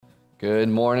Good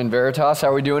morning, Veritas. How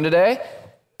are we doing today?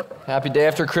 Happy day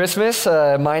after Christmas.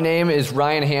 My name is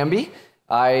Ryan Hamby.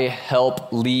 I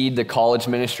help lead the college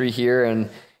ministry here, and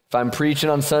if I'm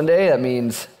preaching on Sunday, that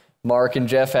means Mark and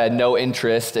Jeff had no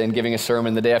interest in giving a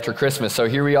sermon the day after Christmas. So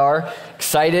here we are,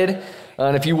 excited.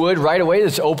 And if you would, right away,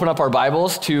 let's open up our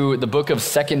Bibles to the book of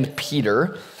 2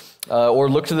 Peter, or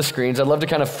look to the screens. I'd love to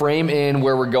kind of frame in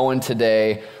where we're going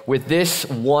today with this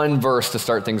one verse to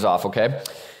start things off, okay?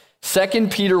 2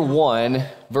 Peter 1,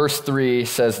 verse 3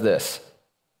 says this: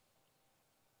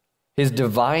 His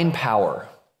divine power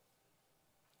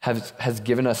has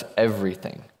given us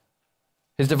everything.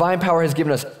 His divine power has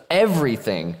given us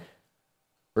everything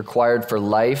required for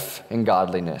life and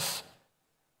godliness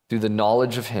through the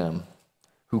knowledge of Him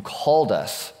who called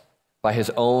us by His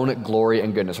own glory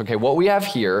and goodness. Okay, what we have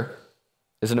here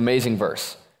is an amazing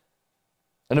verse.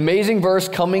 An amazing verse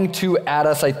coming at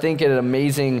us, I think, at an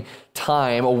amazing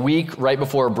time, a week right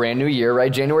before a brand new year, right?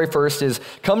 January 1st is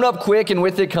coming up quick, and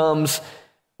with it comes,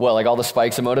 well, like all the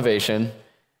spikes of motivation,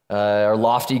 our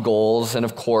lofty goals, and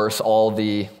of course, all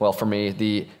the, well, for me,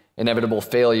 the inevitable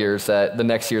failures that the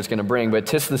next year is going to bring. But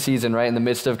 'tis the season, right, in the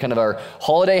midst of kind of our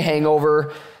holiday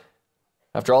hangover,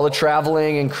 after all the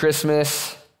traveling and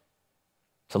Christmas,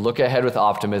 to look ahead with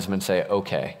optimism and say,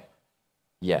 okay,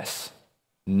 yes,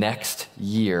 next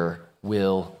year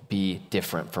will be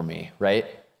different for me, right?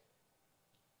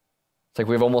 It's like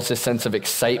we have almost this sense of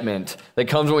excitement that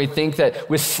comes when we think that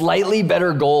with slightly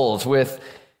better goals, with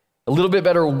a little bit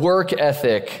better work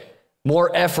ethic,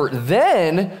 more effort,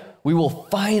 then I will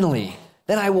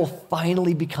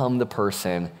finally become the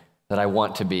person that I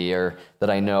want to be or that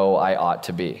I know I ought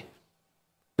to be.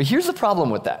 But here's the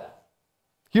problem with that.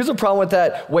 Here's the problem with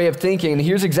that way of thinking, and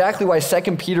here's exactly why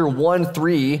 2 Peter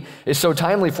 1:3 is so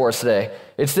timely for us today.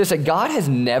 It's this: that God has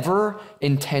never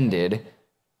intended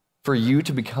for you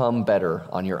to become better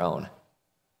on your own.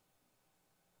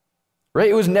 Right?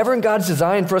 It was never in God's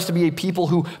design for us to be a people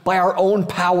who, by our own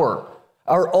power,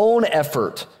 our own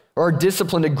effort, or our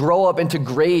discipline, to grow up into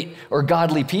great or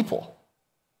godly people.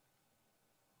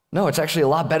 No, it's actually a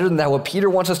lot better than that. What Peter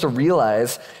wants us to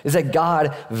realize is that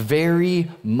God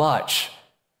very much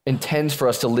intends for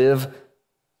us to live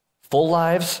full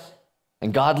lives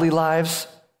and godly lives,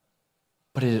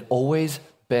 but it had always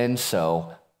been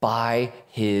so by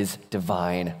His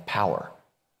divine power.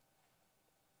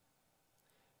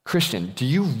 Christian, do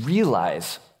you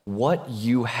realize what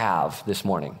you have this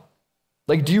morning?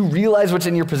 Like, do you realize what's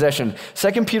in your possession?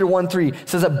 2 Peter 1:3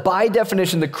 says that by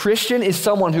definition, the Christian is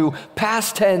someone who,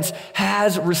 past tense,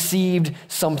 has received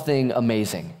something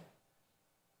amazing.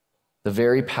 The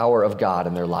very power of God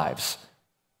in their lives.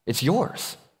 It's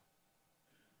yours.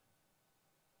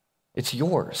 It's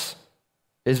yours.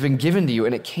 It has been given to you,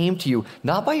 and it came to you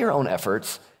not by your own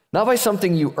efforts, not by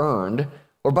something you earned,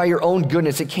 or by your own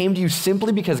goodness. It came to you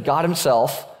simply because God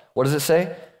Himself, what does it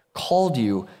say? Called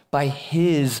you by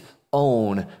His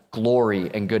own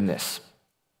glory and goodness.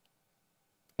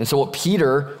 And so what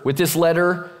Peter, with this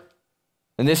letter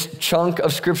and this chunk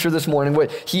of scripture this morning,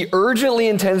 what he urgently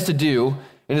intends to do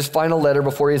in his final letter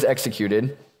before he is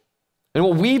executed, and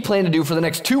what we plan to do for the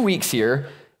next 2 weeks here,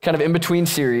 kind of in between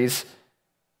series,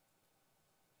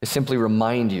 is simply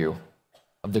remind you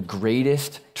of the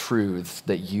greatest truths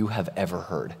that you have ever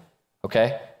heard,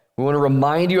 okay? We want to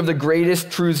remind you of the greatest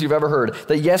truths you've ever heard,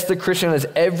 that yes, the Christian has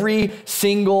every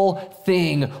single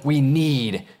thing we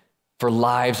need for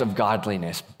lives of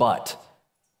godliness, but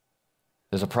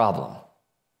there's a problem.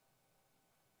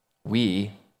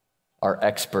 We are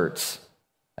experts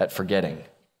at forgetting.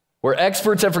 We're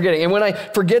experts at forgetting. And when I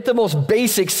forget the most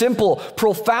basic, simple,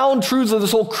 profound truths of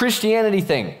this whole Christianity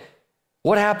thing,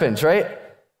 what happens, right?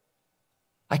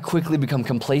 I quickly become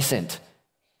complacent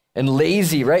and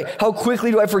lazy, right? How quickly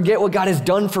do I forget what God has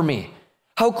done for me?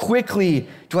 How quickly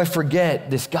do I forget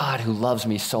this God who loves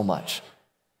me so much?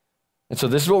 And so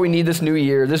this is what we need this new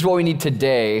year. This is what we need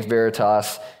today,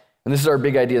 Veritas. And this is our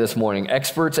big idea this morning.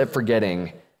 Experts at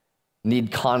forgetting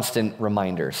need constant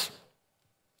reminders.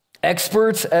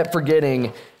 Experts at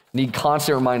forgetting need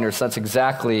constant reminders. That's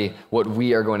exactly what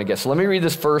we are going to get. So let me read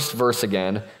this first verse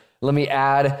again. Let me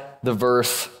add the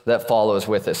verse that follows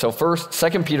with it. So first,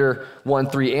 2 Peter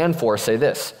 1:3 and 4 say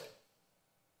this: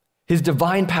 His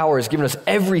divine power has given us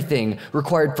everything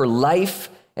required for life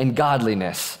and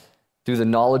godliness through the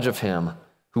knowledge of Him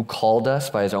who called us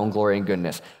by His own glory and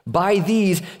goodness. By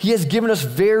these, He has given us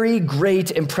very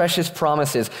great and precious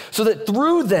promises, so that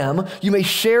through them you may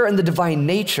share in the divine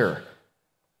nature,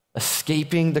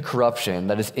 escaping the corruption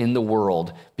that is in the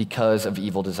world because of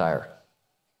evil desire.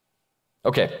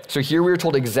 Okay, so here we are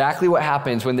told exactly what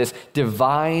happens when this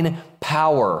divine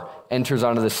power enters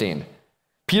onto the scene.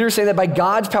 Peter's saying that by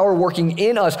God's power working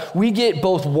in us, we get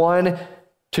both one,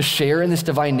 to share in this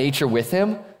divine nature with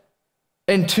him,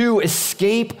 and two,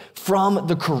 escape from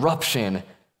the corruption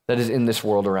that is in this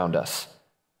world around us.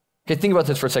 Okay, think about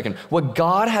this for a second. What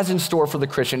God has in store for the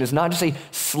Christian is not just a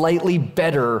slightly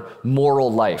better moral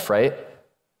life, right?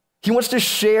 He wants to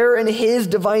share in his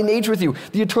divine nature with you.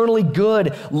 The eternally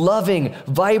good, loving,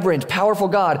 vibrant, powerful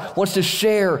God wants to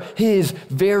share his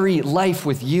very life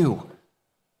with you.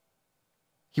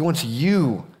 He wants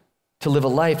you to live a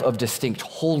life of distinct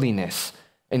holiness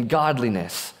and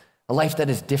godliness, a life that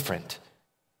is different.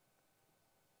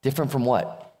 Different from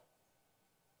what?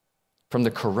 From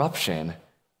the corruption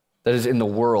that is in the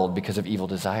world because of evil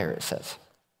desire, it says.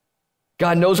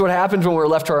 God knows what happens when we're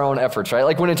left to our own efforts, right?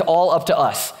 Like when it's all up to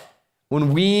us.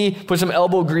 When we put some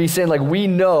elbow grease in, like we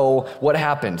know what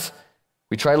happens.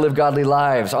 We try to live godly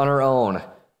lives on our own.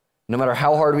 No matter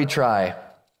how hard we try,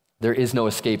 there is no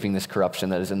escaping this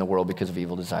corruption that is in the world because of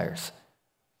evil desires.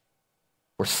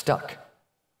 We're stuck.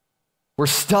 We're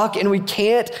stuck and we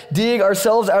can't dig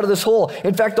ourselves out of this hole.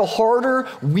 In fact, the harder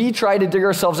we try to dig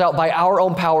ourselves out by our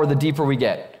own power, the deeper we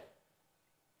get.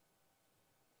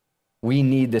 We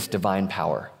need this divine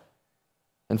power.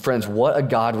 And friends, what a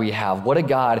God we have. What a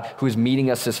God who is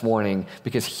meeting us this morning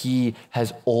because he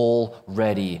has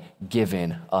already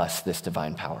given us this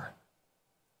divine power.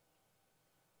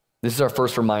 This is our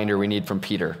first reminder we need from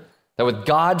Peter, that with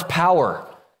God's power,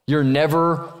 you're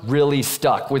never really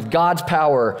stuck. With God's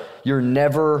power, you're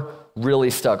never really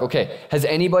stuck. Okay, has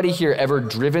anybody here ever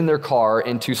driven their car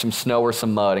into some snow or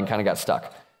some mud and kind of got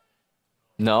stuck?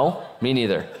 No? Me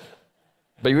neither.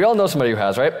 But we all know somebody who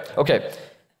has, right? Okay,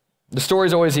 the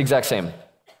story's always the exact same.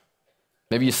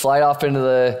 Maybe you slide off into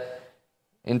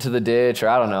the ditch, or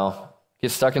I don't know,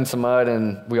 get stuck in some mud,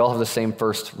 and we all have the same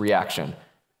first reaction.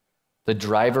 The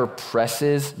driver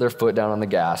presses their foot down on the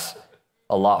gas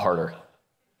a lot harder.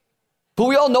 But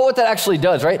we all know what that actually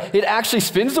does, right? It actually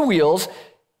spins the wheels,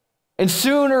 and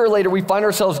sooner or later we find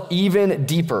ourselves even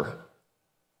deeper.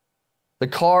 The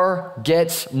car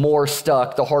gets more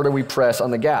stuck the harder we press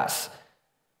on the gas.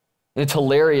 And it's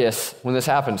hilarious when this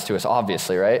happens to us,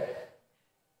 obviously, right?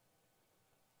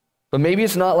 But maybe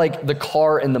it's not like the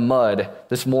car in the mud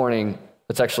this morning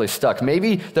that's actually stuck.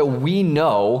 Maybe that we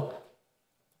know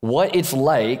what it's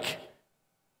like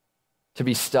to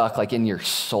be stuck, like in your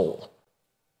soul,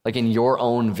 like in your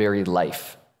own very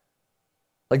life.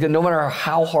 Like that no matter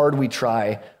how hard we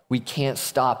try, we can't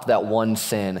stop that one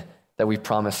sin that we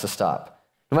promised to stop.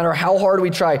 No matter how hard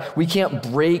we try, we can't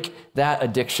break that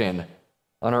addiction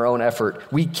on our own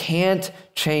effort. We can't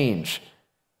change.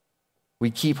 We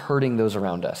keep hurting those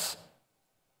around us.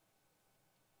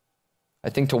 I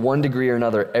think to one degree or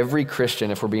another, every Christian,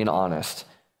 if we're being honest,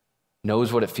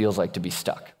 knows what it feels like to be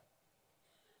stuck.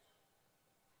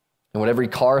 And what every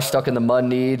car stuck in the mud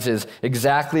needs is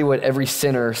exactly what every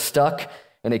sinner stuck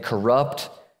in a corrupt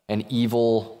and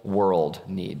evil world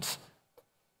needs.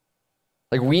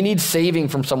 Like we need saving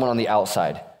from someone on the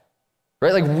outside,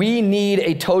 right? Like we need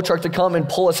a tow truck to come and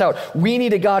pull us out. We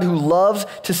need a God who loves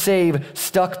to save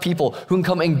stuck people, who can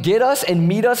come and get us and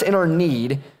meet us in our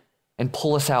need and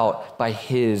pull us out by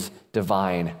his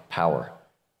divine power.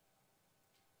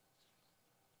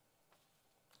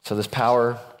 So this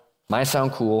power might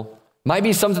sound cool, might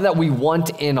be something that we want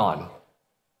in on.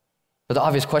 But the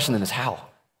obvious question then is how?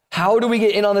 How do we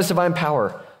get in on this divine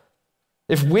power?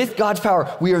 If with God's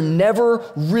power, we are never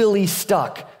really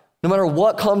stuck, no matter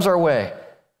what comes our way,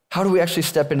 how do we actually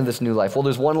step into this new life? Well,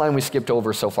 there's one line we skipped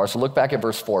over so far, so look back at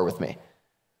verse 4 with me.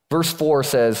 Verse 4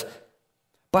 says,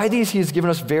 "By these he has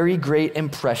given us very great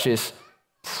and precious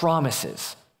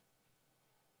promises,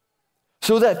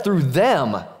 so that through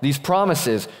them, these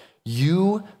promises,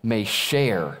 you may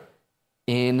share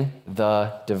in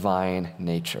the divine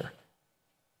nature."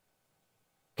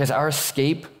 Because our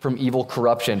escape from evil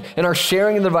corruption and our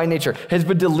sharing in the divine nature has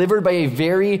been delivered by a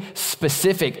very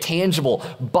specific, tangible,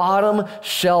 bottom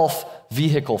shelf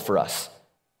vehicle for us.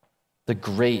 The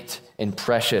great and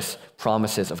precious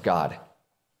promises of God.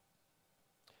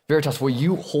 Veritas, what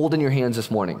you hold in your hands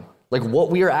this morning, like what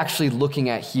we are actually looking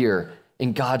at here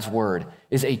in God's word,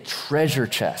 is a treasure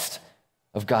chest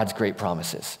of God's great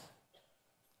promises.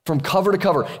 From cover to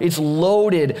cover, it's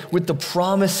loaded with the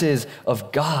promises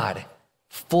of God,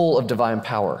 full of divine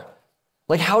power.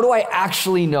 Like, how do I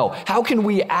actually know? How can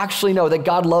we actually know that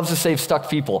God loves to save stuck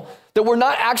people? That we're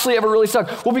not actually ever really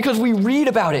stuck? Well, because we read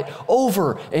about it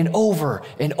over and over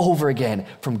and over again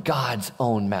from God's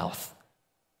own mouth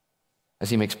as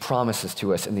he makes promises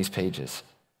to us in these pages.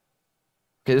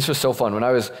 Okay, this was so fun. When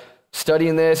I was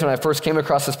studying this, when I first came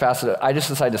across this passage, I just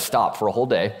decided to stop for a whole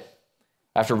day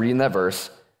after reading that verse,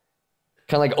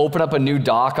 kind of like open up a new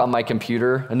doc on my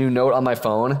computer, a new note on my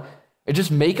phone, and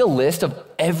just make a list of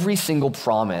every single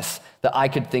promise that I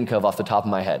could think of off the top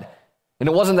of my head. And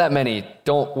it wasn't that many,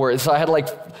 don't worry. So I had to like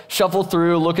shuffle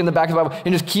through, look in the back of the Bible,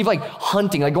 and just keep like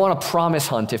hunting, like go on a promise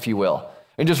hunt, if you will,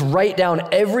 and just write down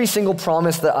every single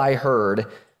promise that I heard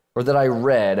or that I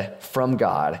read from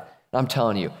God. And I'm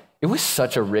telling you, it was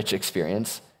such a rich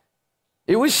experience.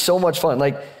 It was so much fun.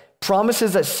 Like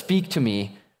promises that speak to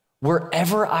me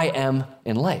wherever I am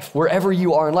in life, wherever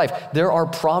you are in life, there are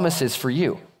promises for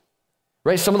you,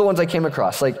 right? Some of the ones I came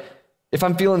across, like if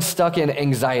I'm feeling stuck in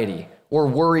anxiety or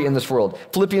worry in this world,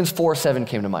 Philippians 4:7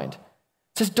 came to mind.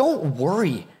 It says, don't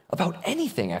worry about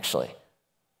anything, actually,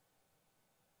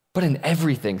 but in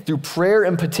everything, through prayer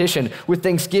and petition, with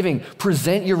thanksgiving,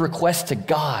 present your requests to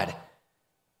God.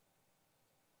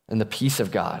 And the peace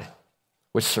of God,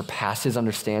 which surpasses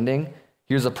understanding,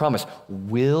 here's a promise,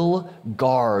 will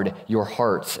guard your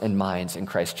hearts and minds in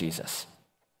Christ Jesus.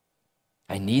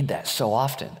 I need that so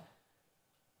often.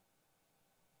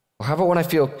 Or how about when I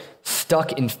feel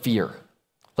stuck in fear?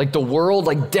 Like the world,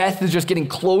 like death is just getting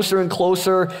closer and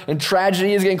closer, and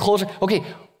tragedy is getting closer. Okay,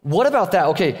 what about that?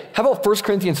 Okay, how about 1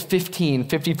 Corinthians 15,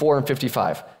 54 and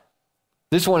 55?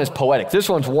 This one is poetic. This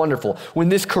one's wonderful. When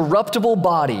this corruptible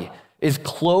body is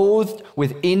clothed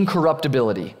with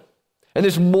incorruptibility, and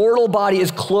this mortal body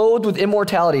is clothed with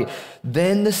immortality,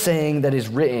 then the saying that is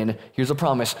written, here's a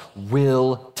promise,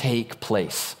 will take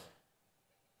place.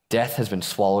 Death has been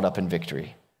swallowed up in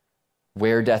victory.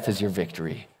 Where death is your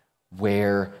victory,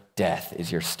 where death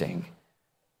is your sting.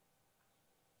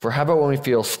 For how about when we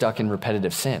feel stuck in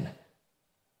repetitive sin?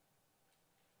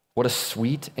 What a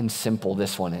sweet and simple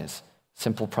this one is.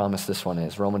 Simple promise this one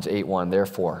is. Romans 8:1,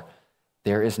 therefore,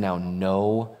 there is now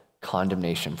no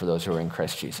condemnation for those who are in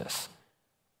Christ Jesus.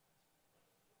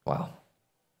 Wow.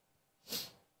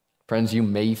 Friends, you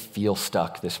may feel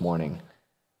stuck this morning,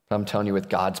 but I'm telling you, with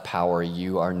God's power,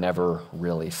 you are never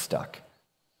really stuck.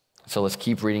 So let's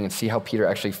keep reading and see how Peter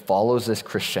actually follows this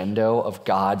crescendo of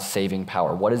God's saving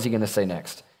power. What is he going to say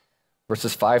next?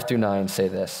 Verses 5-9 say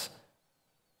this.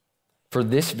 For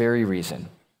this very reason,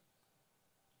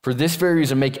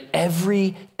 make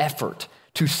every effort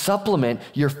to supplement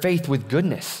your faith with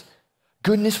goodness,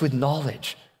 goodness with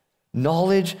knowledge,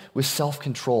 knowledge with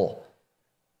self-control,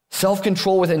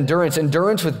 self-control with endurance,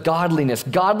 endurance with godliness,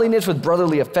 godliness with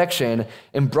brotherly affection,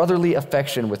 and brotherly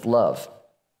affection with love.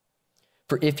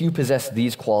 For if you possess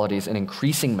these qualities in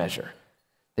increasing measure,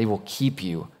 they will keep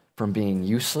you from being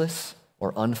useless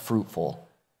or unfruitful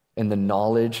in the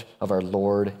knowledge of our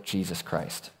Lord Jesus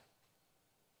Christ.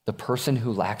 The person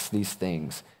who lacks these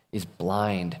things is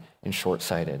blind and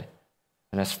short-sighted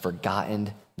and has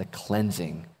forgotten the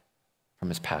cleansing from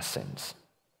his past sins.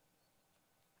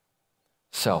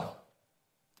 So,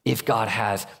 if God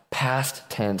has past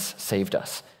tense saved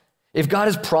us, if God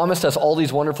has promised us all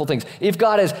these wonderful things, if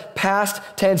God has past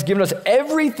tense given us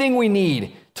everything we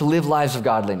need to live lives of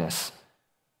godliness,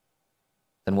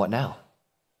 then what now?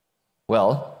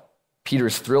 Well, Peter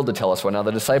is thrilled to tell us what now.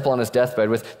 The disciple on his deathbed,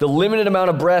 with the limited amount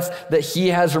of breath that he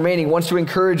has remaining, wants to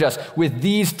encourage us with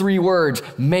these 3 words: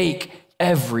 make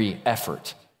every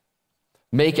effort.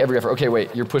 Make every effort. Okay,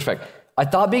 wait, your pushback. I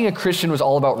thought being a Christian was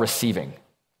all about receiving,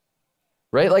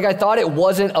 right? Like I thought it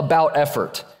wasn't about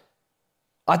effort.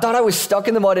 I thought I was stuck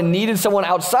in the mud and needed someone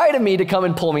outside of me to come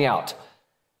and pull me out.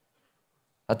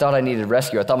 I thought I needed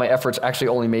rescue. I thought my efforts actually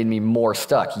only made me more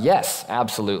stuck. Yes,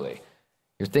 absolutely.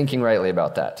 You're thinking rightly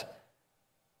about that.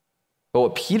 But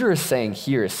what Peter is saying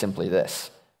here is simply this.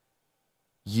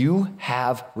 You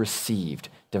have received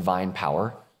divine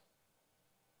power.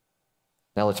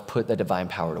 Now let's put that divine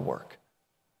power to work.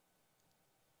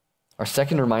 Our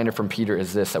second reminder from Peter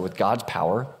is this, that with God's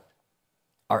power,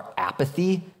 our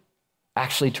apathy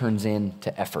actually turns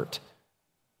into effort.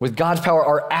 With God's power,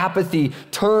 our apathy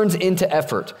turns into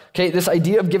effort. Okay, this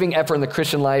idea of giving effort in the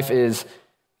Christian life is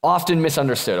often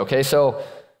misunderstood. Okay, so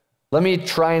let me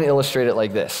try and illustrate it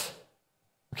like this.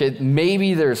 Okay,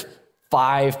 maybe there's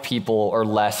 5 people or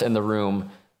less in the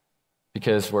room,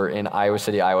 because we're in Iowa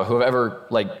City, Iowa, who have ever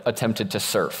attempted to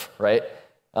surf, right?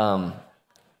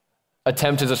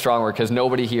 Attempt is a strong word because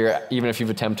nobody here, even if you've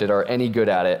attempted, are any good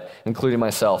at it, including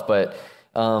myself, but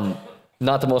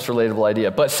not the most relatable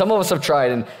idea. But some of us have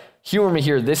tried, and humor me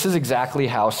here, this is exactly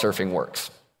how surfing works.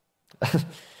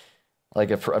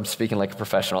 I'm speaking like a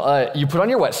professional. You put on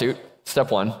your wetsuit,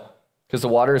 step 1, because the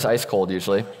water is ice cold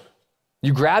usually.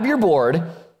 You grab your board,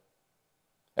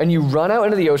 and you run out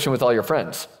into the ocean with all your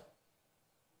friends.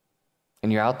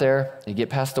 And you're out there, you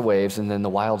get past the waves, and then the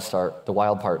wild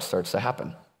part starts to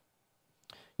happen.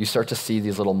 You start to see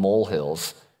these little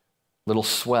molehills, little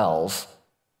swells,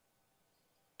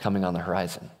 coming on the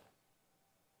horizon.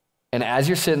 And as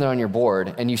you're sitting there on your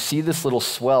board and you see this little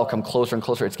swell come closer and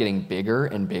closer, it's getting bigger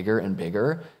and bigger and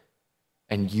bigger,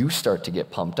 and you start to get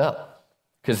pumped up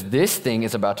because this thing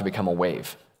is about to become a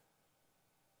wave.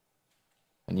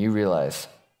 And you realize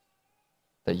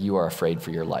that you are afraid for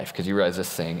your life because you realize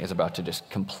this thing is about to just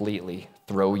completely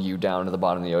throw you down to the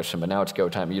bottom of the ocean. But now it's go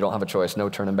time. You don't have a choice, no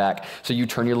turning back. So you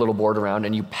turn your little board around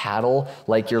and you paddle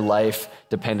like your life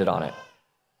depended on it.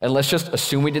 And let's just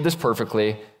assume we did this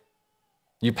perfectly.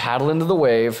 You paddle into the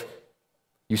wave,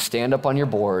 you stand up on your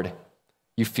board,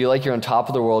 you feel like you're on top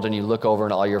of the world, and you look over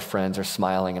and all your friends are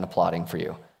smiling and applauding for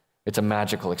you. It's a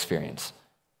magical experience.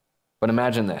 But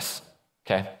imagine this,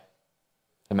 okay?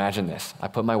 Imagine this. I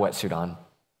put my wetsuit on,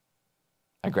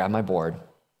 I grab my board,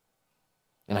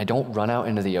 and I don't run out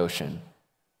into the ocean,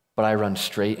 but I run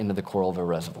straight into the Coralville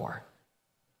Reservoir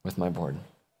with my board.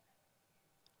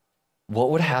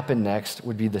 What would happen next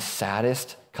would be the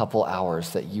saddest couple hours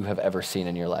that you have ever seen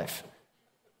in your life.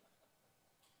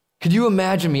 Could you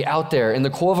imagine me out there in the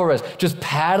Coralville Res, just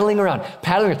paddling around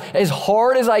as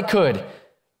hard as I could,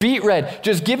 beat red,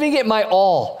 just giving it my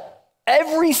all,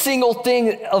 every single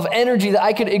thing of energy that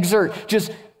I could exert,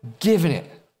 just giving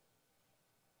it,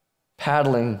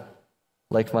 paddling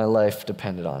like my life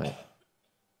depended on it.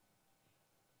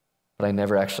 But I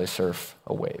never actually surf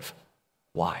a wave.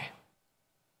 Why?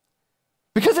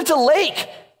 Because it's a lake.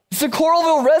 It's the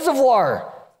Coralville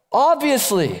Reservoir.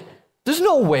 Obviously. There's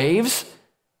no waves.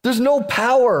 There's no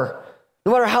power.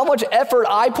 No matter how much effort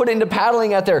I put into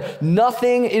paddling out there,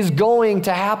 nothing is going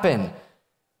to happen.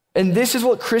 And this is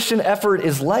what Christian effort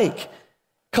is like.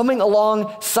 Coming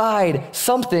alongside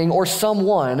something or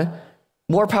someone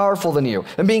more powerful than you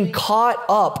and being caught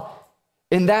up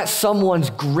in that someone's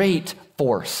great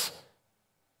force.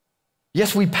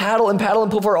 Yes, we paddle and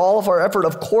put for all of our effort,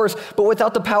 of course, but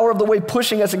without the power of the wave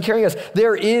pushing us and carrying us,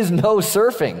 there is no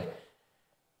surfing.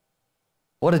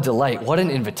 What a delight. What an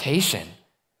invitation.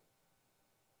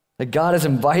 That God has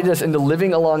invited us into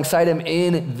living alongside him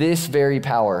in this very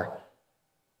power.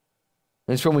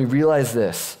 And it's when we realize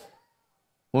this,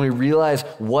 when we realize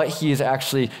what he is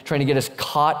actually trying to get us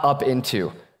caught up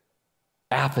into,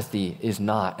 apathy is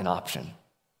not an option.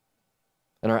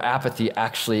 And our apathy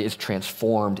actually is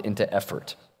transformed into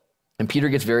effort. And Peter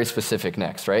gets very specific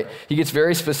next, right? He gets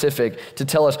very specific to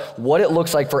tell us what it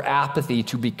looks like for apathy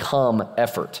to become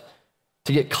effort,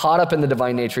 to get caught up in the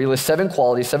divine nature. He lists 7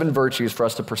 qualities, 7 virtues for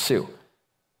us to pursue,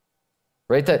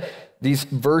 right? That these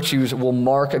virtues will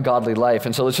mark a godly life.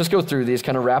 And so let's just go through these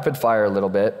kind of rapid fire a little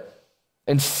bit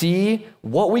and see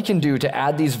what we can do to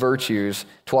add these virtues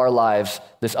to our lives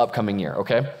this upcoming year,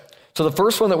 okay? So the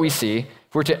first one that we see,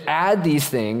 if we're to add these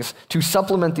things, to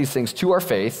supplement these things to our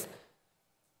faith,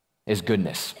 is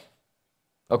goodness.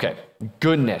 Okay,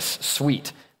 goodness,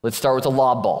 sweet. Let's start with the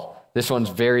lob ball. This one's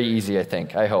very easy, I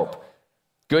think, I hope.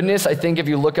 Goodness, I think if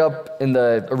you look up in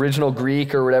the original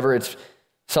Greek or whatever, it's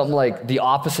something like the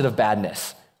opposite of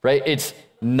badness, right? It's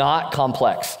not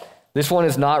complex. This one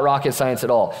is not rocket science at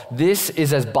all. This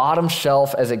is as bottom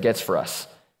shelf as it gets for us,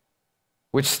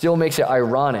 which still makes it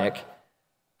ironic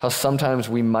how sometimes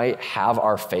we might have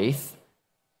our faith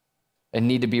and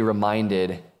need to be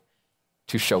reminded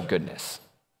to show goodness.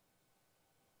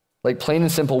 Like plain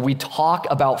and simple, we talk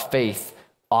about faith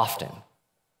often.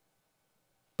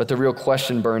 But the real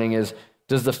question burning is,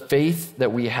 does the faith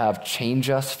that we have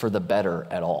change us for the better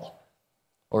at all?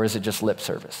 Or is it just lip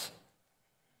service?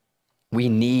 We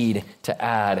need to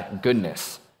add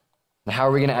goodness. Now, how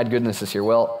are we going to add goodness this year?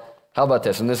 Well, how about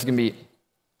this? And this is going to be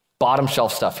bottom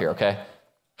shelf stuff here, okay?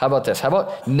 How about this? How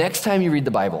about next time you read the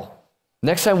Bible,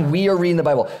 next time we are reading the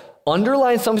Bible,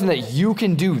 underline something that you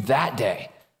can do that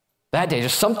day. That day,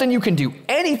 just something you can do,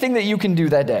 anything that you can do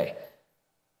that day.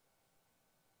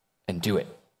 And do it.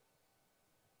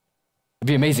 It'd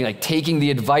be amazing, like taking the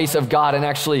advice of God and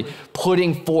actually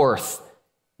putting forth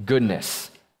goodness.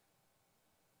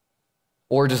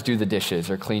 Or just do the dishes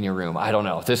or clean your room. I don't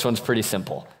know. This one's pretty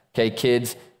simple. Okay,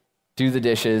 kids, do the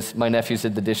dishes. My nephews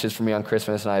did the dishes for me on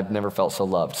Christmas, and I've never felt so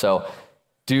loved. So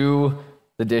do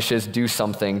the dishes, do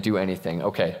something, do anything.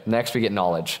 Okay, next we get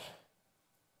knowledge.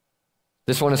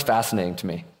 This one is fascinating to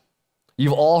me.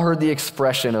 You've all heard the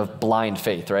expression of blind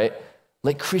faith, right?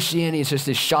 Like Christianity is just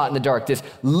this shot in the dark, this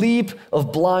leap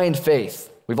of blind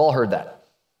faith. We've all heard that.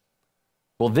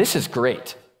 Well, this is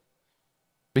great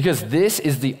because this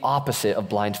is the opposite of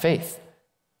blind faith.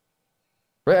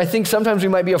 Right? I think sometimes we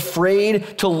might be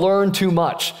afraid to learn too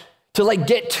much, to like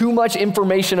get too much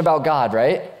information about God,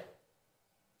 right?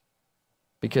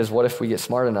 Because what if we get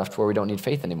smart enough to where we don't need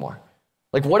faith anymore?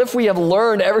 Like what if we have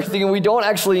learned everything and we don't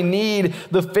actually need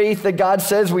the faith that God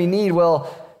says we need?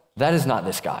 Well, that is not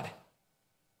this God.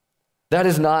 That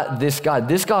is not this God.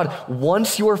 This God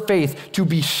wants your faith to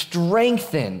be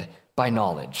strengthened by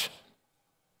knowledge.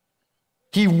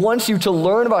 He wants you to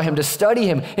learn about him, to study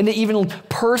him, and to even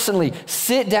personally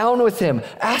sit down with him,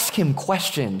 ask him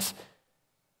questions,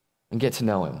 and get to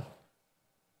know him.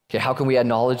 Okay, how can we add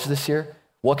knowledge this year?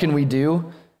 What can we do?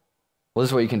 Well, this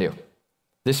is what you can do.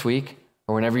 This week,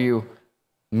 or whenever you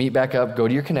meet back up, go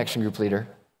to your connection group leader,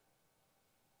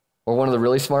 or one of the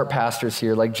really smart pastors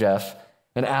here like Jeff,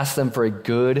 and ask them for a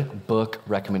good book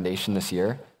recommendation this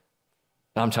year.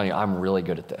 And I'm telling you, I'm really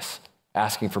good at this,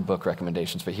 asking for book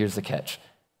recommendations, but here's the catch.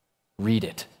 Read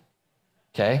it,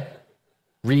 okay?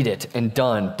 Read it and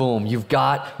done, boom. You've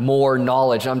got more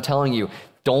knowledge. I'm telling you,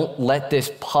 don't let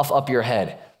this puff up your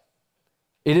head.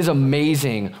 It is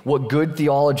amazing what good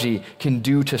theology can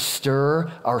do to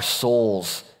stir our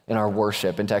souls in our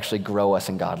worship and to actually grow us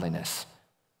in godliness.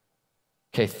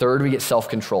 Okay, third, we get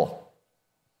self-control.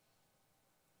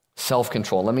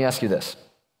 Self-control. Let me ask you this.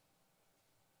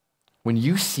 When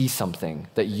you see something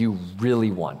that you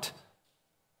really want,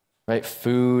 right?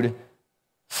 Food,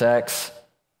 sex,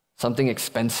 something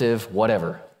expensive,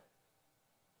 whatever.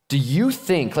 Do you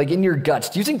think, like in your guts,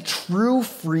 do you think true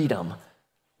freedom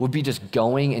would be just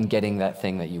going and getting that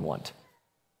thing that you want?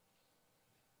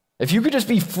 If you could just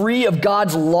be free of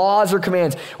God's laws or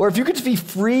commands, or if you could just be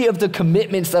free of the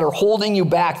commitments that are holding you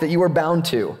back, that you are bound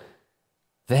to,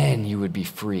 then you would be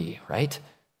free, right?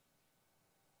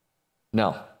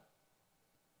 No.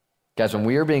 Guys, when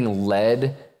we are being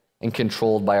led and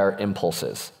controlled by our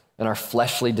impulses and our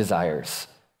fleshly desires,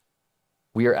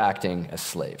 we are acting as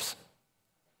slaves.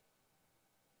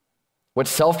 What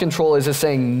self-control is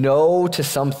saying no to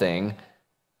something,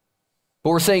 but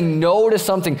we're saying no to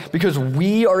something because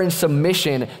we are in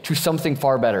submission to something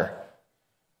far better.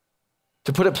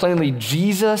 To put it plainly,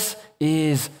 Jesus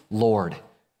is Lord.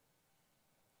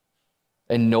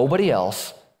 And nobody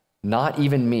else, not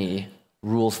even me,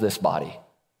 rules this body.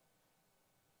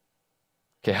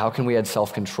 Okay, how can we add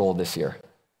self-control this year?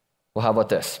 Well, how about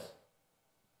this?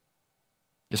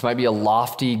 This might be a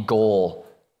lofty goal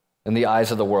in the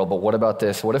eyes of the world, but what about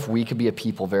this? What if we could be a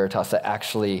people, Veritas, that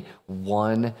actually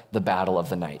won the battle of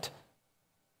the night?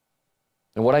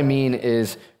 And what I mean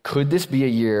is, could this be a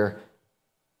year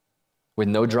with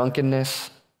no drunkenness,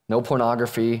 no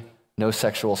pornography, no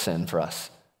sexual sin for us?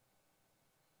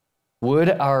 Would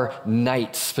our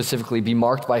nights specifically be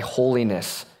marked by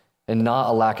holiness and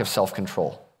not a lack of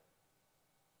self-control?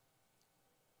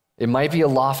 It might be a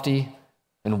lofty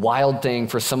and wild thing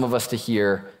for some of us to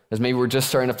hear, as maybe we're just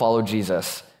starting to follow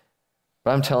Jesus.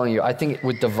 But I'm telling you, I think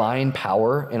with divine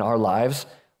power in our lives,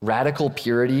 radical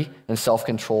purity and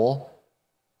self-control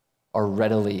are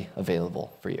readily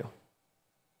available for you.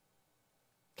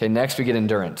 Okay, next we get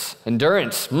endurance.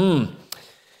 Endurance, the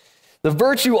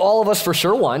virtue all of us for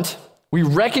sure want. We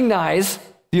recognize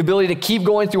the ability to keep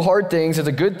going through hard things is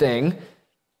a good thing,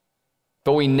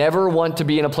 but we never want to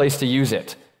be in a place to use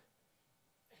it.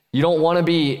 You don't want to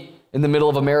be in the middle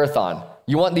of a marathon.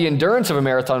 You want the endurance of a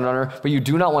marathon runner, but you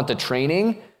do not want the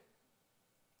training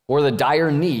or the dire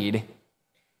need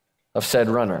of said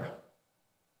runner.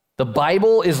 The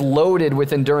Bible is loaded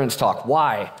with endurance talk.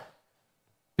 Why?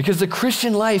 Because the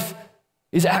Christian life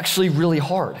is actually really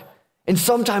hard and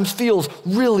sometimes feels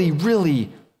really,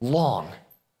 really long.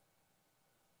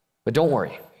 But don't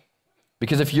worry,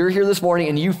 because if you're here this morning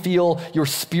and you feel your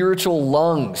spiritual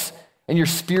lungs and your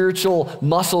spiritual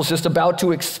muscles just about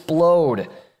to explode,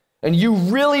 and you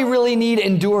really, really need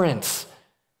endurance,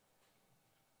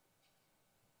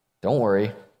 don't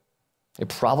worry. It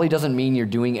probably doesn't mean you're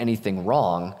doing anything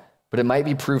wrong, but it might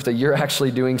be proof that you're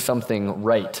actually doing something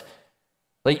right.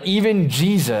 Like even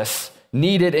Jesus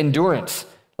needed endurance.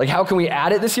 Like how can we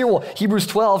add it this year? Well, Hebrews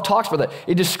 12 talks about that.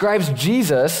 It describes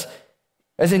Jesus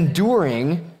as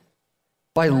enduring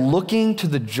by looking to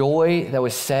the joy that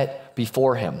was set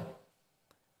before him.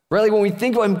 Right? Like when we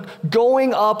think about him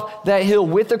going up that hill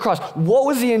with the cross, what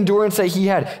was the endurance that he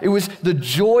had? It was the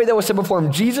joy that was set before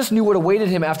him. Jesus knew what awaited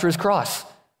him after his cross.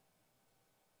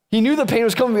 He knew the pain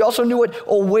was coming, but he also knew what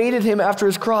awaited him after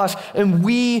his cross, and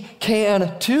we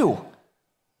can too.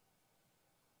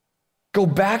 Go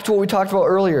back to what we talked about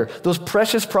earlier, those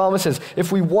precious promises.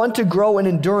 If we want to grow in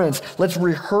endurance, let's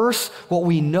rehearse what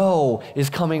we know is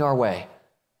coming our way.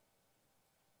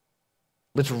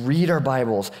 Let's read our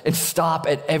Bibles and stop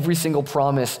at every single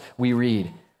promise we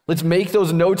read. Let's make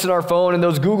those notes in our phone and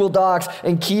those Google Docs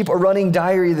and keep a running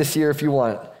diary this year if you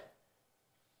want.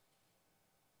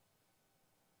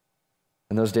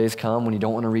 And those days come when you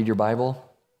don't want to read your Bible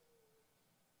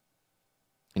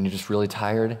and you're just really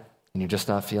tired and you're just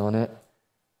not feeling it.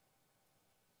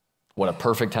 What a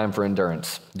perfect time for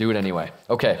endurance. Do it anyway.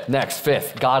 Okay, next,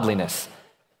 fifth, godliness.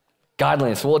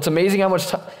 Godliness. Well, it's amazing how much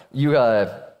time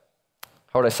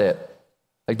how would I say it?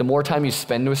 Like the more time you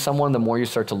spend with someone, the more you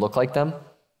start to look like them.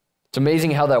 It's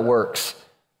amazing how that works.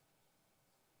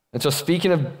 And so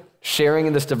speaking of sharing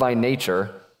in this divine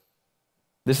nature,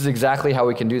 this is exactly how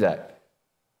we can do that.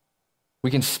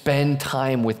 We can spend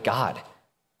time with God.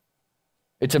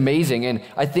 It's amazing. And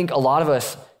I think a lot of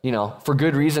us, for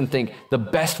good reason, think the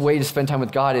best way to spend time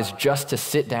with God is just to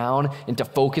sit down and to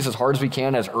focus as hard as we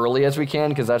can, as early as we can,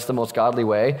 because that's the most godly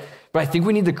way. But I think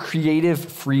we need the creative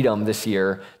freedom this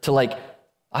year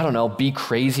to be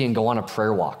crazy and go on a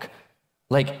prayer walk.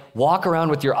 Walk around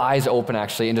with your eyes open,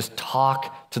 actually, and just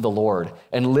talk to the Lord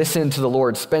and listen to the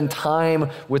Lord. Spend time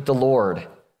with the Lord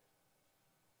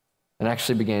and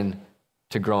actually begin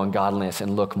to grow in godliness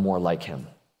and look more like him.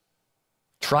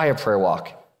 Try a prayer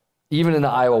walk. Even in the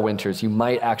Iowa winters, you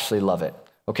might actually love it.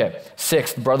 Okay,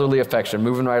 sixth, brotherly affection,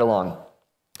 moving right along.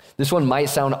 This one might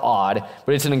sound odd,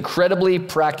 but it's an incredibly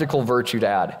practical virtue to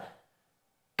add.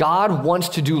 God wants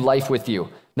to do life with you.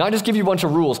 Not just give you a bunch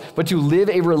of rules, but to live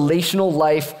a relational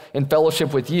life and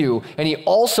fellowship with you. And he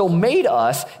also made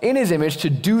us in his image to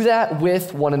do that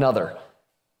with one another.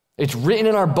 It's written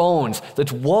in our bones.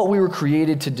 That's what we were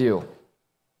created to do.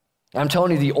 I'm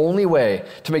telling you, the only way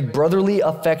to make brotherly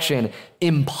affection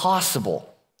impossible,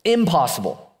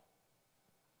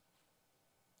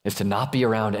 is to not be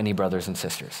around any brothers and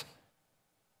sisters.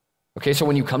 Okay, so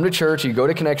when you come to church, you go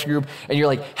to Connection Group, and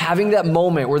you're having that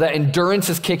moment where that endurance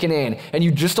is kicking in, and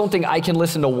you just don't think, I can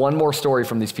listen to one more story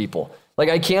from these people.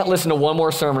 I can't listen to one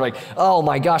more sermon. Oh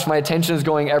my gosh, my attention is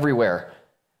going everywhere.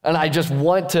 And I just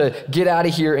want to get out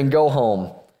of here and go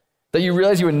home. That you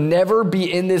realize you would never be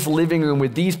in this living room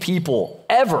with these people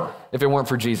ever if it weren't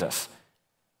for Jesus.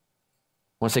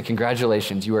 I want to say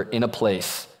congratulations, you are in a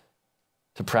place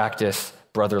to practice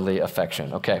brotherly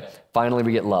affection. Okay, finally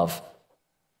we get love.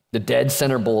 The dead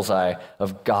center bullseye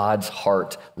of God's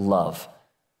heart, love.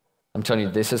 I'm telling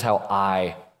you, this is how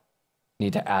I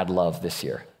need to add love this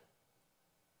year.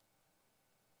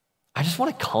 I just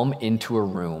want to come into a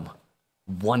room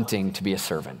wanting to be a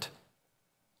servant.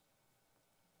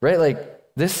 Right?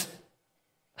 This,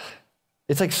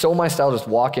 it's so my style, just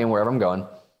walk in wherever I'm going,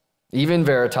 even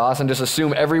Veritas, and just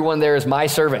assume everyone there is my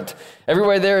servant.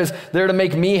 Everybody there is there to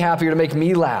make me happy or to make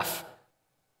me laugh.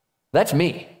 That's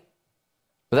me.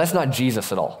 But that's not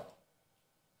Jesus at all.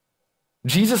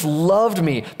 Jesus loved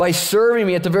me by serving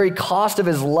me at the very cost of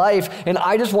his life, and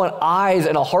I just want eyes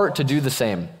and a heart to do the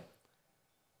same.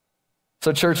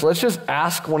 So church, let's just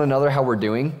ask one another how we're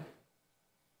doing.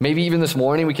 Maybe even this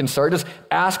morning we can start, just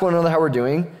ask one another how we're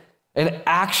doing and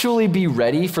actually be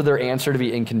ready for their answer to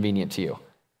be inconvenient to you.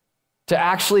 To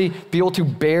actually be able to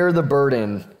bear the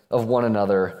burden of one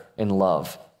another in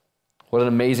love. What an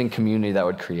amazing community that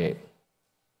would create.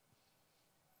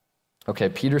 Okay,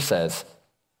 Peter says,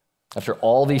 after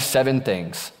all these 7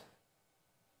 things,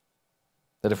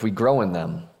 that if we grow in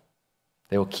them,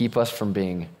 they will keep us from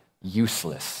being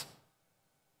useless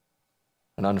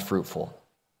and unfruitful.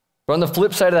 But on the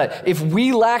flip side of that, if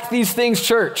we lack these things,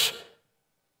 church,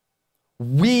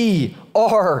 we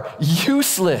are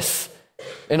useless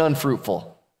and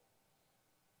unfruitful.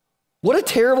 What a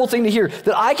terrible thing to hear,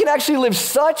 that I can actually live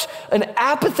such an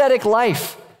apathetic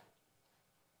life.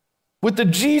 With the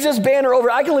Jesus banner over,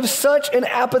 I can live such an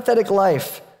apathetic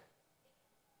life.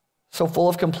 So full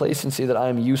of complacency that I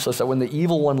am useless, that when the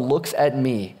evil one looks at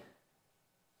me,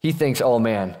 he thinks, oh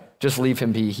man, just leave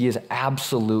him be. He is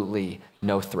absolutely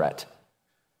no threat.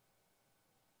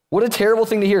 What a terrible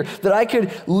thing to hear, that I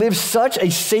could live such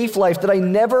a safe life that I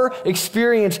never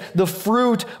experience the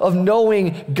fruit of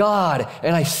knowing God,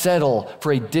 and I settle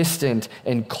for a distant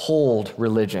and cold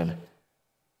religion.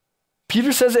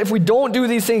 Peter says that if we don't do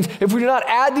these things, if we do not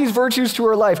add these virtues to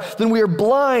our life, then we are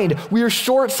blind, we are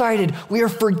short-sighted, we are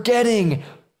forgetting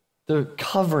the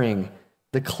covering,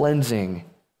 the cleansing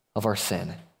of our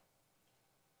sin.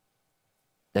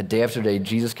 That day after day,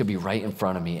 Jesus could be right in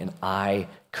front of me and I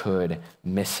could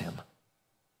miss him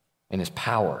in his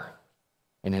power,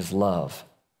 in his love.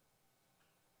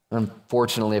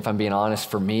 Unfortunately, if I'm being honest,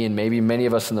 for me and maybe many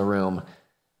of us in the room,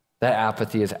 that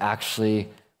apathy is actually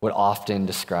what often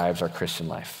describes our Christian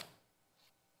life.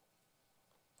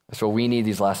 So we need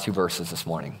these last 2 verses this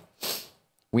morning.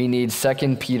 We need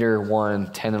 2 Peter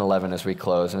 1, 10 and 11 as we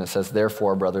close. And it says,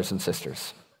 therefore, brothers and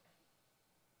sisters,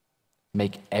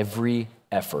 make every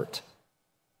effort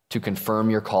to confirm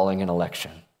your calling and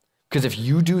election. Because if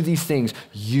you do these things,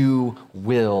 you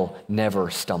will never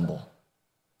stumble.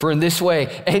 For in this way,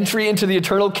 entry into the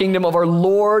eternal kingdom of our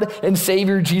Lord and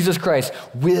Savior Jesus Christ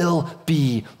will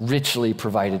be richly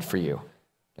provided for you.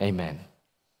 Amen.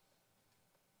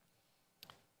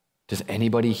 Does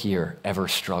anybody here ever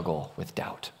struggle with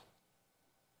doubt?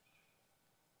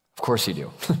 Of course you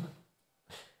do.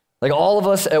 Like all of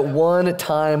us at one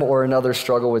time or another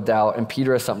struggle with doubt, and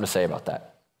Peter has something to say about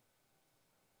that.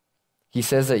 He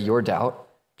says that your doubt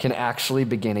can actually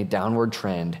begin a downward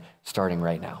trend starting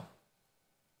right now.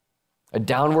 A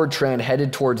downward trend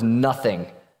headed towards nothing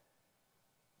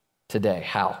today.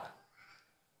 How?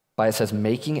 By, it says,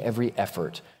 making every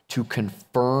effort to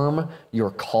confirm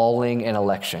your calling and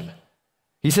election.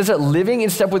 He says that living in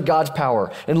step with God's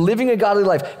power and living a godly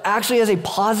life actually has a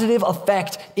positive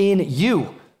effect in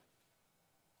you.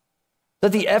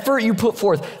 That the effort you put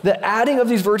forth, the adding of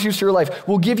these virtues to your life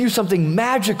will give you something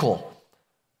magical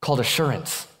called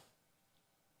assurance.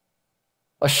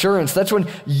 Assurance, that's when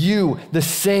you, the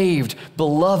saved,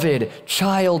 beloved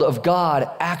child of God,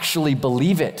 actually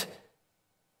believe it.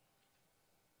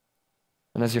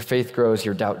 And as your faith grows,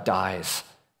 your doubt dies.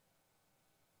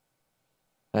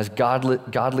 As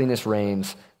godliness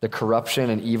reigns, the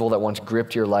corruption and evil that once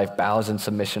gripped your life bows in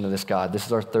submission to this God. This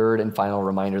is our third and final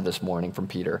reminder this morning from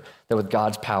Peter, that with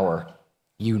God's power,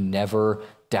 you never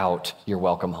doubt your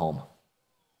welcome home.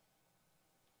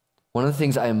 One of the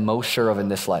things I am most sure of in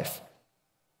this life,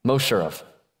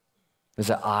 is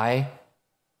that I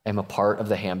am a part of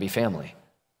the Hamby family.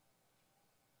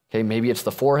 Okay, maybe it's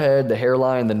the forehead, the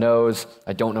hairline, the nose.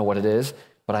 I don't know what it is,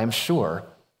 but I'm sure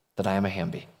that I am a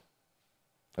Hamby.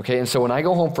 Okay, and so when I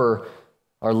go home for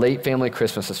our late family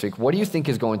Christmas this week, what do you think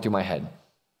is going through my head?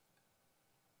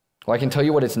 Well, I can tell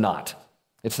you what it's not.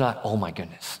 It's not, oh my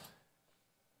goodness,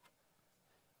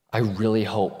 I really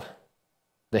hope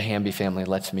the Hamby family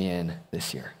lets me in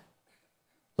this year.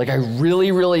 Like, I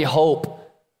really, really hope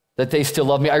that they still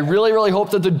love me. I really, really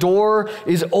hope that the door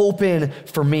is open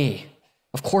for me.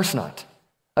 Of course not.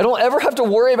 I don't ever have to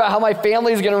worry about how my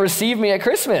family is going to receive me at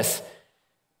Christmas.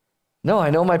 No,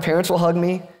 I know my parents will hug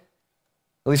me.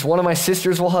 At least one of my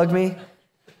sisters will hug me.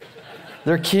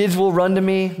 Their kids will run to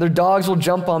me. Their dogs will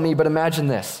jump on me. But imagine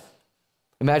this.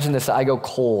 Imagine this, I go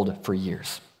cold for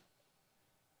years.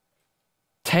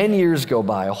 10 years go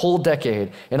by, a whole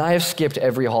decade, and I have skipped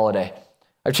every holiday.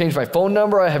 I've changed my phone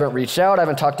number. I haven't reached out. I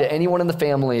haven't talked to anyone in the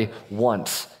family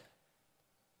once.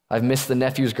 I've missed the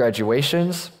nephew's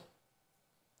graduations.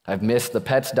 I've missed the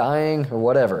pets dying or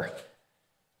whatever.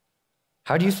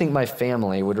 How do you think my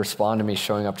family would respond to me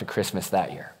showing up to Christmas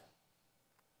that year?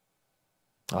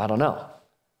 I don't know.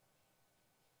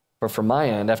 But from my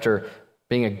end, after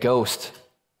being a ghost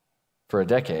for a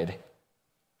decade,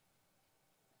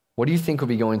 what do you think would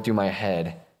be going through my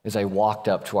head as I walked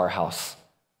up to our house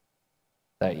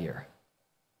that year?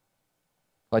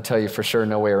 Well, I tell you for sure,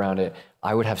 no way around it,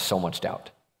 I would have so much doubt.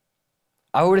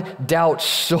 I would doubt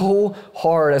so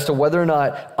hard as to whether or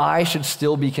not I should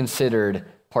still be considered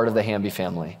part of the Hamby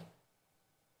family,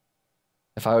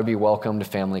 if I would be welcome to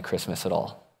family Christmas at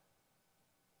all.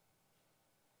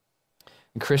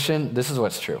 And Christian, this is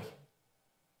what's true,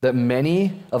 that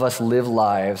many of us live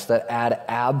lives that add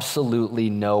absolutely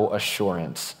no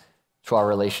assurance to our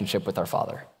relationship with our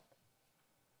Father.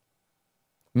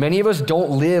 Many of us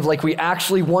don't live like we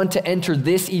actually want to enter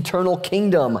this eternal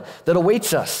kingdom that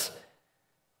awaits us.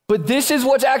 But this is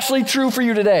what's actually true for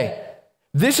you today.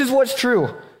 This is what's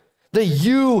true. That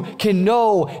you can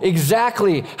know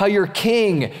exactly how your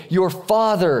king, your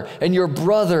father, and your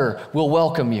brother will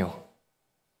welcome you.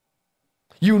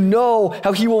 You know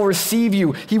how he will receive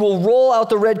you. He will roll out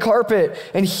the red carpet,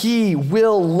 and he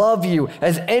will love you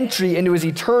as entry into his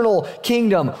eternal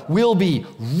kingdom will be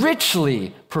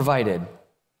richly provided.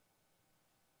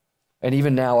 And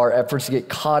even now, our efforts to get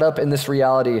caught up in this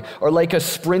reality are like a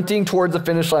sprinting towards the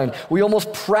finish line. We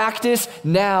almost practice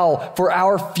now for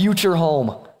our future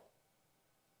home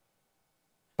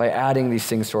by adding these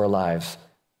things to our lives.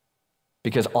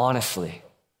 Because honestly,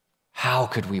 how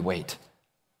could we wait?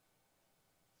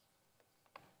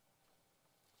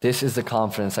 This is the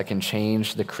confidence that can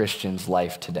change the Christian's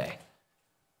life today.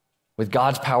 With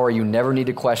God's power, you never need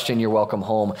to question your welcome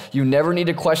home. You never need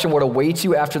to question what awaits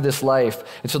you after this life.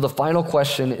 And so the final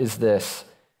question is this: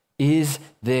 is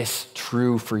this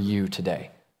true for you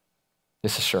today?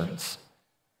 This assurance.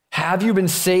 Have you been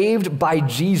saved by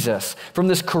Jesus from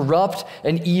this corrupt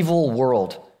and evil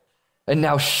world and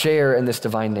now share in this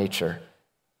divine nature?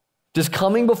 Does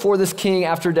coming before this king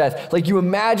after death, like you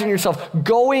imagine yourself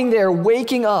going there,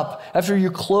 waking up after you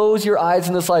close your eyes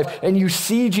in this life and you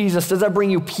see Jesus, does that bring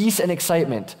you peace and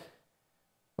excitement?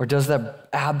 Or does that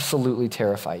absolutely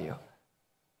terrify you?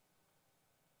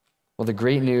 Well, the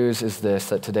great news is this,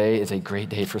 that today is a great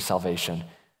day for salvation.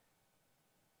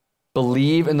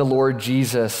 Believe in the Lord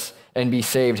Jesus and be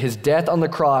saved. His death on the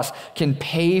cross can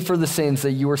pay for the sins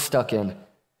that you are stuck in.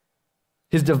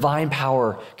 His divine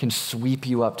power can sweep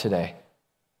you up today.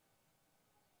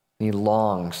 And he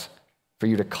longs for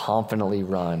you to confidently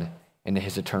run into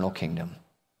his eternal kingdom.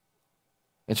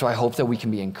 And so I hope that we can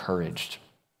be encouraged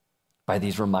by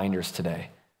these reminders today.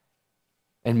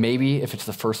 And maybe if it's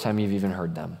the first time you've even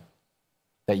heard them,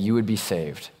 that you would be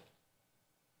saved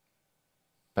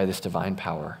by this divine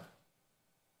power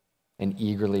and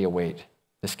eagerly await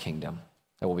this kingdom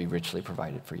that will be richly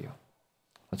provided for you.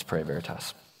 Let's pray,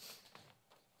 Veritas.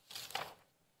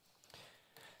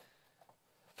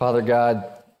 Father God,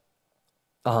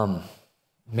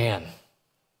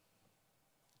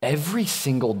 every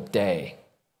single day,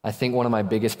 I think one of my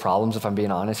biggest problems, if I'm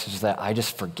being honest, is that I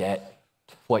just forget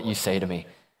what you say to me.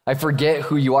 I forget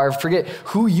who you are. I forget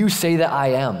who you say that I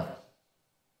am.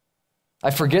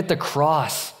 I forget the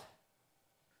cross,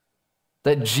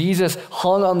 that Jesus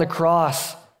hung on the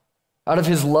cross out of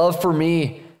his love for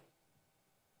me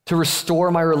to restore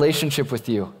my relationship with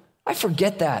you. I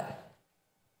forget that.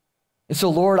 And so,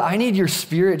 Lord, I need your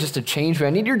Spirit just to change me. I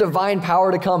need your divine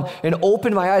power to come and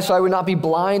open my eyes so I would not be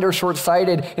blind or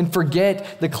short-sighted and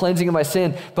forget the cleansing of my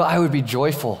sin, but I would be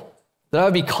joyful, that I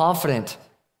would be confident.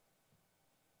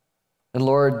 And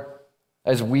Lord,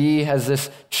 as this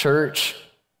church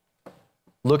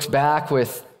looks back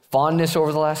with fondness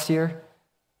over the last year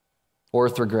or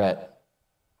with regret,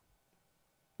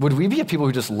 would we be a people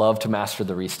who just love to master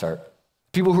the restart?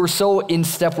 People who are so in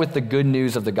step with the good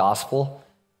news of the gospel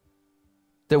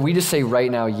that we just say right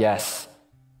now, yes,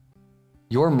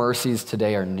 your mercies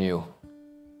today are new.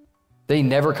 They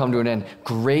never come to an end.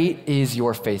 Great is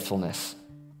your faithfulness.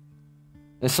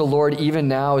 And so, Lord, even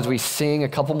now as we sing a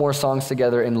couple more songs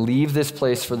together and leave this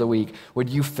place for the week, would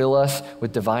you fill us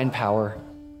with divine power?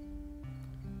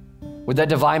 Would that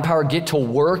divine power get to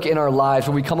work in our lives?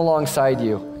 Would we come alongside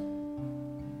you?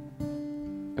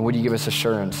 And would you give us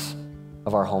assurance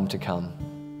of our home to come?